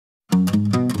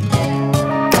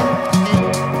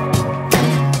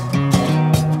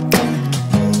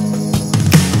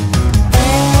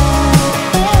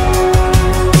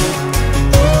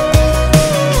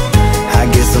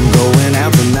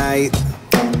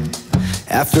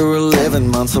After 11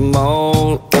 months I'm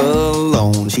all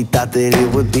alone, she thought that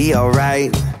it would be alright,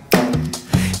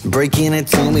 breaking it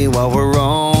to me while we're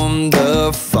on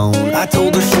the phone. I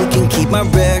told her she can keep my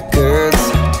records,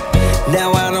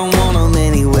 now I don't want them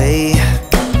anyway.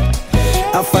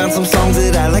 I'll find some songs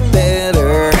that I like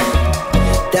better,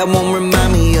 that won't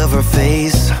remind me of her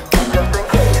face.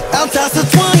 I'll toss a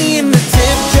 20 in the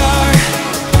tip jar,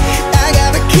 I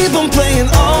gotta keep on playing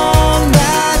all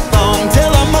night long.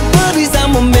 Tell all my buddies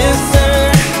I'ma miss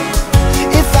her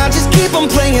if I just keep on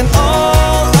playing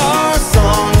all our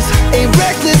songs. A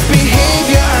reckless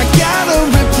behavior, I gotta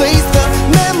replace the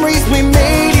memories we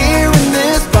made here in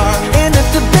this bar. And if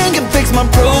the band can fix my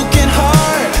broken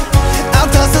heart, I'll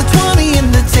toss a 20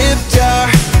 in the tip jar.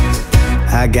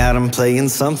 I got 'em playing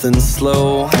something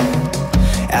slow,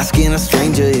 asking a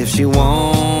stranger if she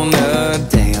wanna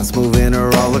dance, moving her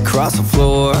all across the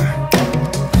floor.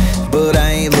 But I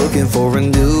ain't looking for a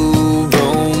new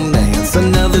romance.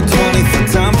 Another 20 for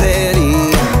Tom Petty,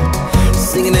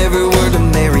 singing every word to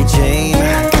Mary Jane.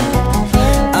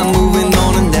 I'm moving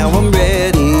on and now I'm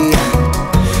ready,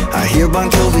 I hear Bon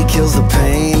Jovi kills the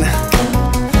pain.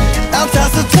 I'll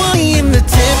toss a 20 in the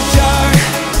tip jar,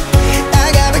 I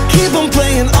gotta keep on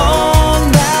playing all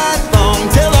night long.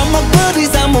 Tell all my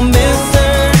buddies I'ma miss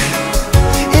her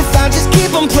if I just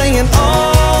keep on playing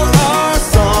all our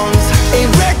songs. A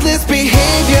reckless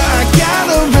behavior, I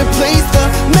gotta replace the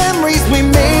memories we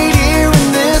made here in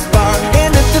this bar.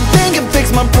 And if the band can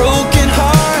fix my broken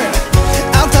heart,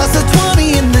 I'll toss a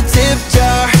 20 in the tip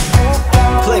jar.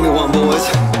 Play me one, boys.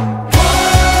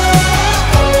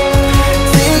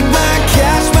 Take my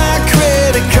cash, my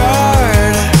credit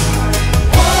card.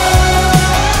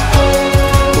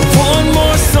 One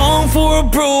more song for a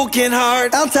broken heart.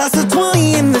 I'll toss a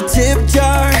 20 in the tip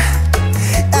jar.